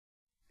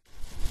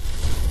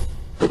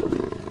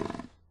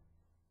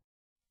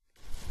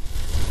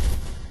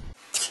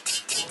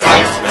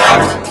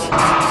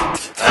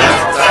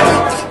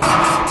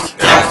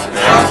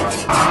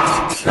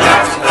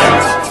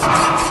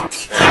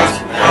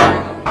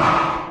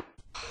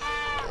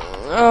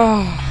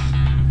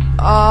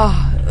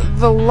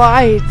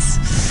lights.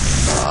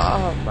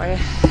 Oh, my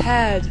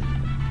head.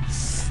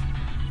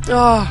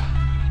 Oh,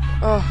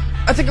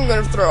 I think I'm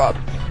gonna throw up.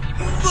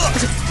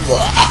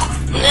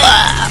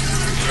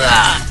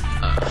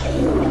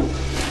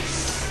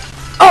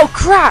 Oh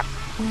crap!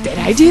 Did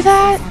I do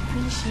that?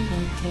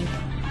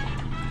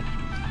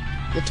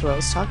 The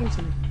twirl's talking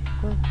to me.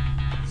 Oh.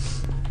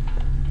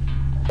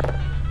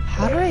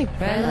 How do I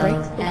break?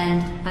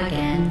 And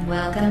again,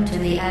 welcome to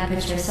the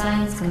Aperture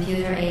Science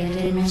Computer-Aided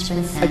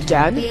Enrichment Center.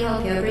 Again? We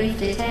hope your brief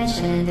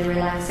detention in the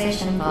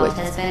relaxation vault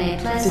has been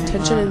a pleasant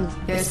one.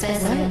 Your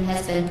specimen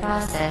has been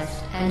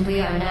processed, and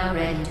we are now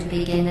ready to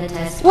begin the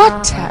test.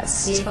 What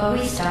test? Before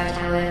we start,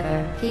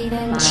 however, keep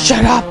in mind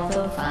Shut up!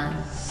 also fun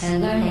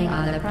and learning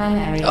are the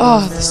primary Oh,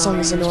 goals this of song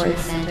our is annoying.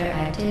 Enrichment Center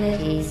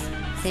activities.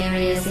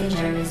 Serious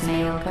injuries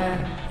may occur.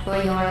 For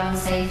your own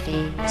safety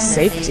and the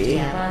safety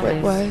of others,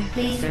 Wait, what?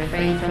 please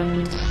refrain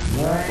from...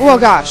 Oh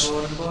gosh.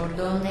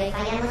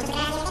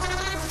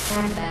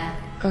 Stand back.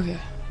 Okay.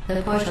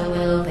 The portal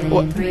will open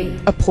What? in 3,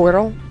 A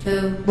portal?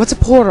 2, What's a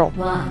portal?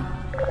 1.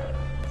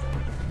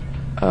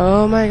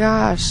 Oh my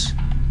gosh.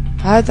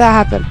 How did that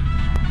happen?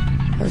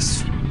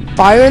 There's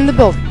fire in the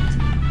building.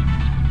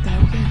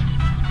 Okay.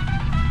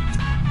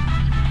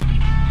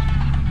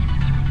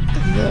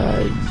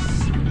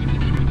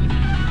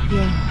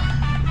 Yeah.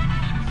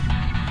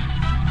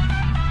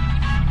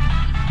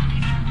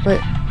 Wait,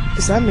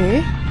 is that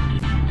me?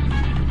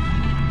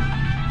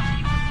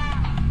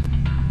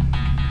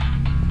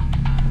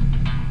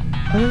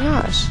 Oh my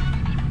gosh.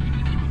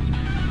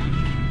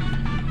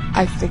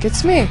 I think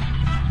it's me.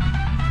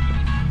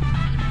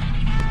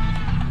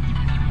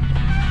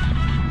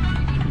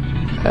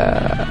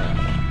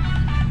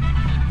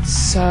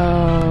 So...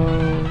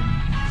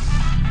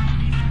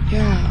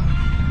 yeah.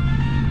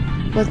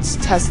 Let's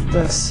test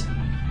this.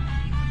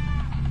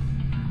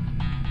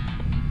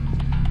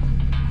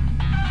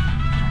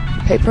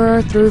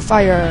 Paper through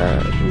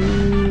fire.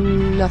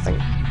 Nothing.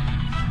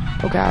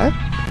 Okay.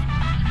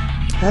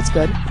 That's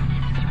good.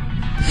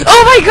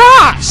 Oh my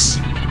gosh!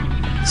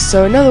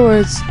 So in other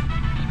words,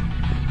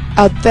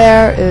 out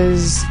there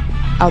is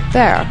out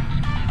there.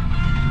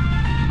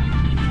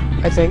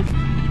 I think.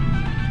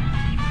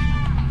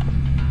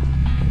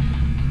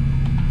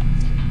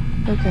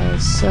 Okay,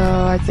 so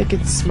I think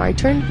it's my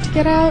turn to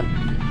get out.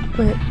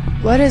 Wait,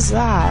 what is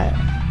that?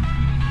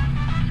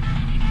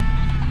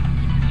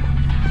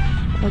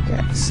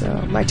 Okay, so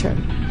my turn.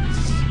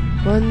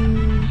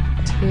 1,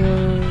 2, 3.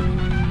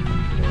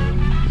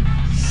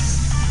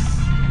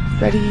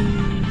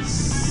 Ready,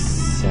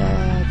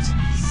 set.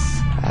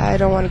 I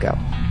don't want to go.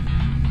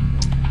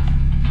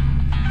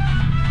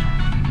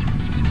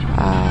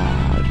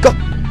 Go.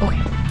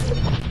 Okay.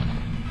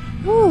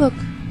 Oh, look.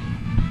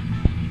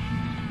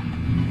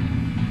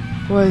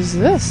 What is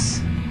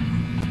this?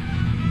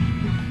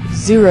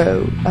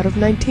 0 out of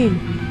 19.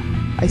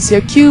 I see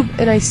a cube,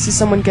 and I see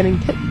someone getting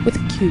hit with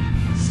a cube.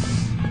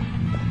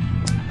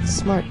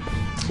 Smart.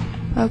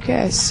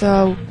 Okay,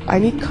 so I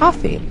need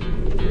coffee.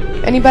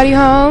 Anybody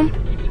home?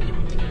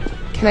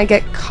 Can I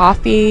get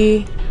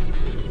coffee?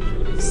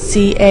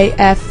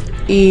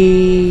 C-A-F-E-E,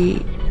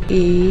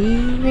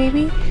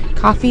 maybe?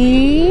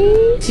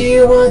 Coffee? Do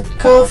you want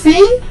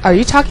coffee? Are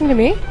you talking to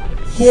me?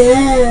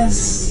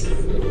 Yes.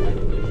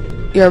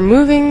 You're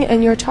moving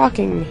and you're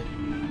talking.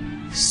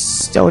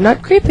 So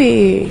not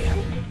creepy.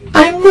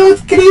 I'm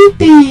not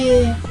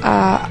creepy.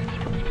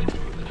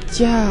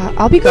 Yeah,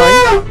 I'll be going.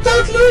 No,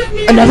 don't leave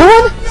me. Another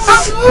one?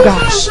 Oh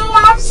Gosh.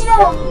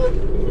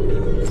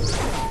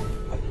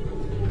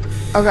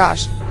 Oh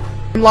gosh.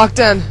 I'm locked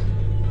in.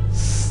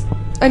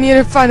 I need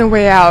to find a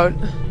way out.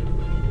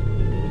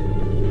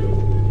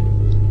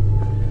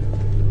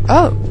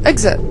 Oh,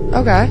 exit.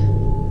 Okay.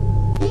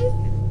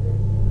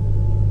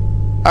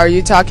 Are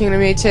you talking to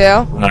me too?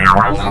 No,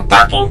 I'm not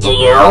talking to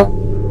you.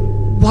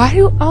 Why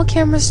do all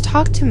cameras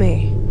talk to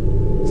me?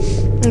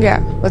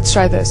 Yeah, let's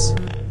try this.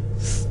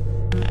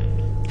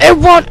 It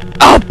won't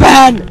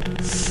open!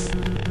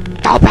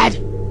 Open!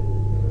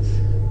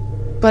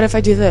 But if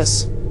I do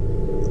this...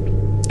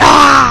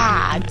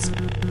 ah!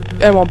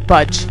 It won't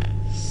budge.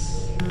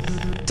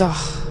 Duh.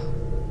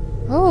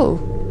 Oh.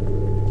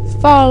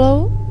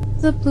 Follow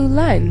the blue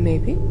line,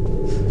 maybe.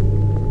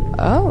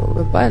 Oh,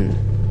 a button.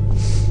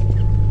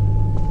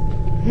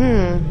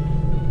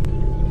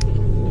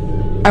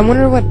 I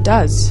wonder what it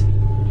does.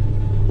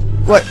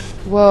 What?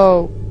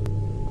 Whoa.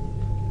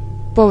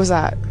 What was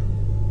that?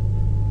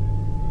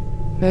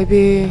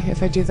 Maybe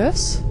if I do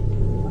this?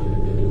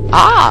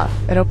 Ah!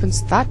 It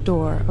opens that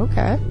door.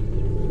 Okay.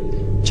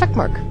 Check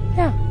mark.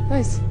 Yeah,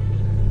 nice.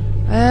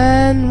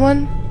 And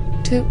 1,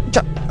 2,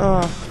 jump.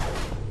 Oh.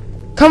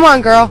 Come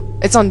on, girl.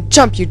 It's on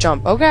jump, you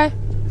jump, okay?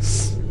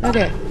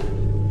 Okay.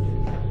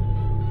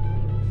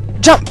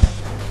 Jump!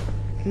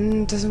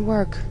 Doesn't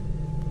work.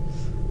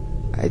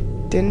 I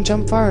didn't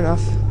jump far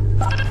enough.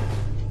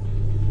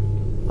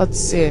 Let's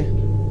see.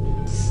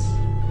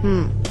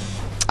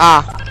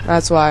 Ah,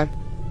 that's why.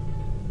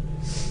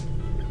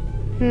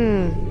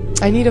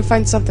 I need to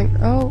find something.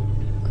 Oh,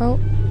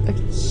 a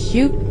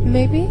cube,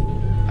 maybe?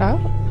 Oh.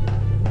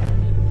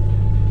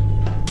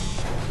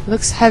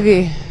 Looks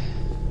heavy.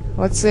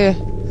 Let's see.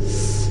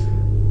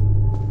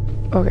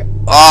 Okay.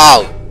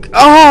 Oh!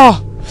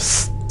 Oh!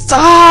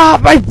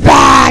 Stop! My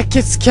back!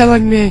 It's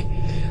killing me.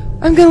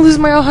 I'm gonna lose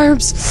my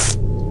arms.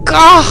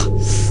 Gah!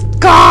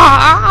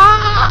 Gah!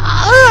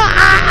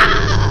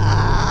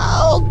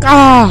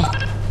 Gah!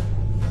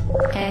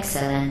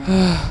 Excellent.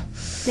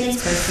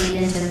 Please proceed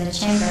into the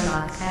chamber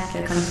lock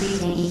after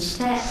completing each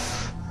step.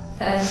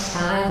 First,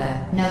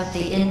 however, note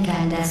the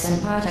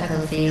incandescent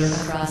particle field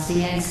across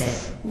the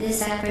exit.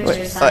 This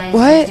Aperture Science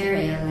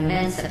material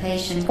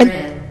emancipation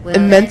grill will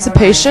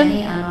emancipation?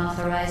 any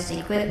unauthorized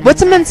equipment.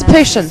 What's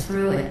emancipation?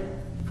 Through it.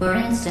 For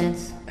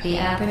instance, the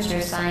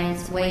Aperture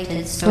Science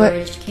weighted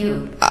storage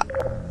cube.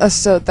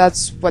 So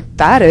that's what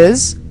that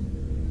is.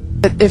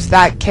 But if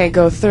that can't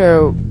go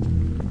through,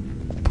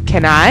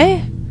 can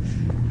I?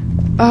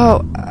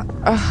 Oh,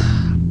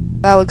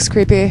 that looks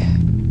creepy.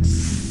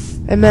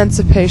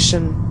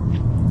 Emancipation.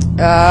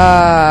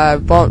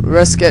 Won't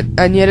risk it.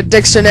 I need a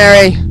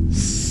dictionary.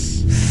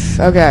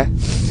 Okay.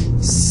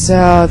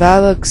 So that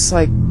looks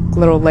like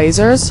little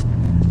lasers.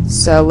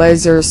 So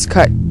lasers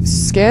cut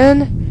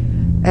skin.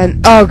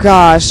 And oh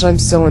gosh, I'm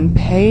still in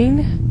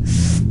pain.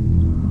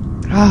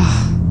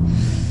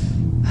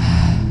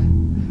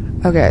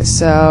 Okay,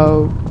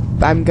 so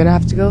I'm gonna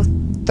have to go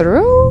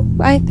through,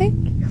 I think.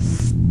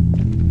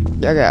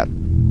 Okay.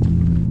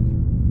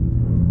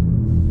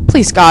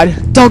 Please, God,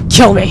 don't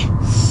kill me.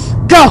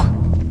 Go!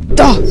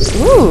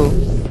 Ooh.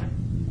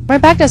 My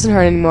back doesn't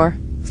hurt anymore.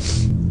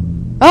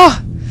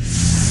 Oh!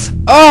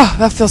 Oh,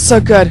 that feels so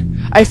good.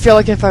 I feel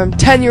like if I'm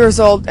 10 years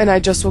old and I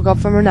just woke up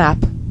from a nap.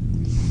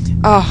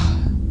 Oh.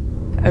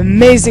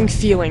 Amazing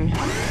feeling.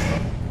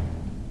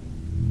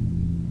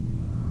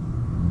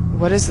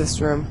 What is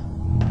this room?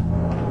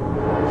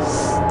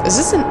 Is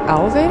this an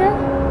elevator?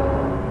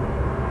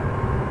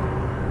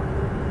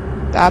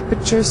 The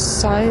Aperture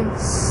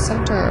Science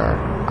Center.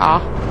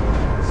 Ah.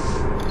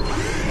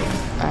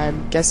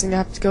 I'm guessing I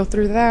have to go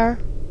through there.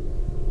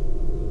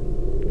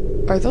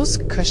 Are those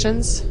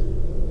cushions?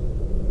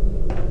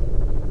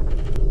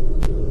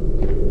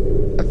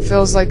 It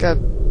feels like a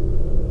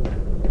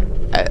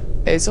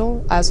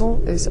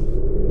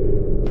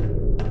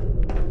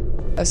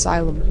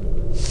asylum.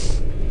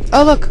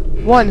 Oh look,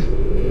 one.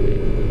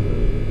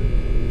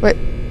 Wait.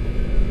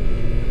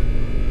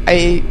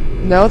 I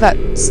know that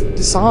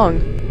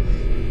song.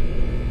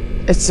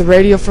 It's the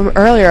radio from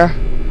earlier.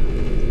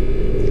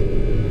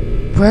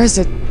 Where is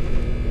it?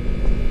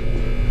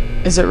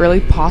 Is it really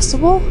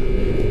possible?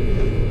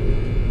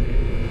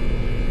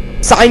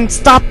 Sign,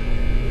 stop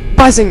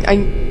buzzing! I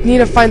need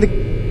to find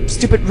the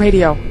stupid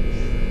radio.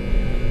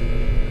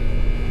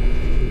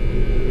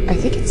 I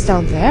think it's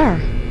down there.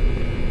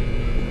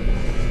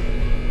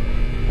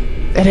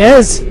 It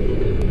is!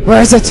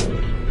 Where is it?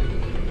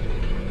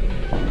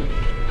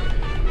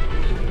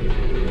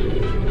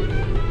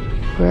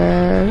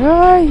 Where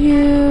are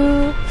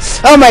you?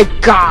 Oh my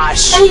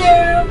gosh!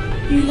 Hello,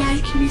 you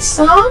like my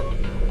song?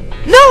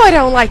 No, I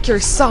don't like your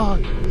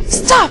song!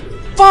 Stop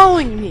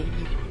following me,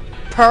 you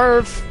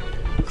perv,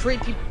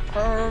 creepy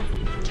perv,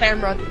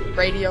 camera,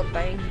 radio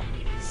thing.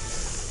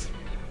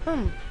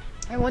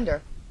 I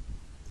wonder,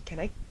 can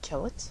I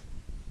kill it?